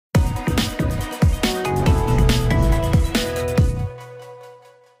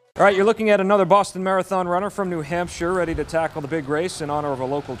All right, you're looking at another Boston Marathon runner from New Hampshire ready to tackle the big race in honor of a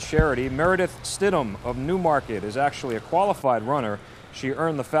local charity. Meredith Stidham of Newmarket is actually a qualified runner. She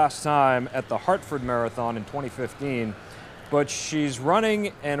earned the fast time at the Hartford Marathon in 2015, but she's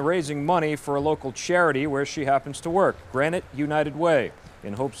running and raising money for a local charity where she happens to work, Granite United Way,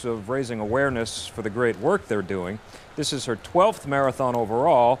 in hopes of raising awareness for the great work they're doing. This is her 12th marathon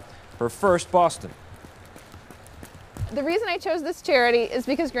overall, her first Boston. The reason I chose this charity is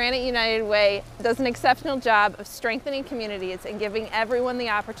because Granite United Way does an exceptional job of strengthening communities and giving everyone the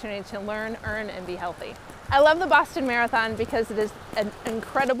opportunity to learn, earn, and be healthy. I love the Boston Marathon because it is an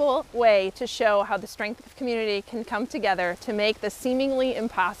incredible way to show how the strength of community can come together to make the seemingly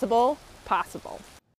impossible possible.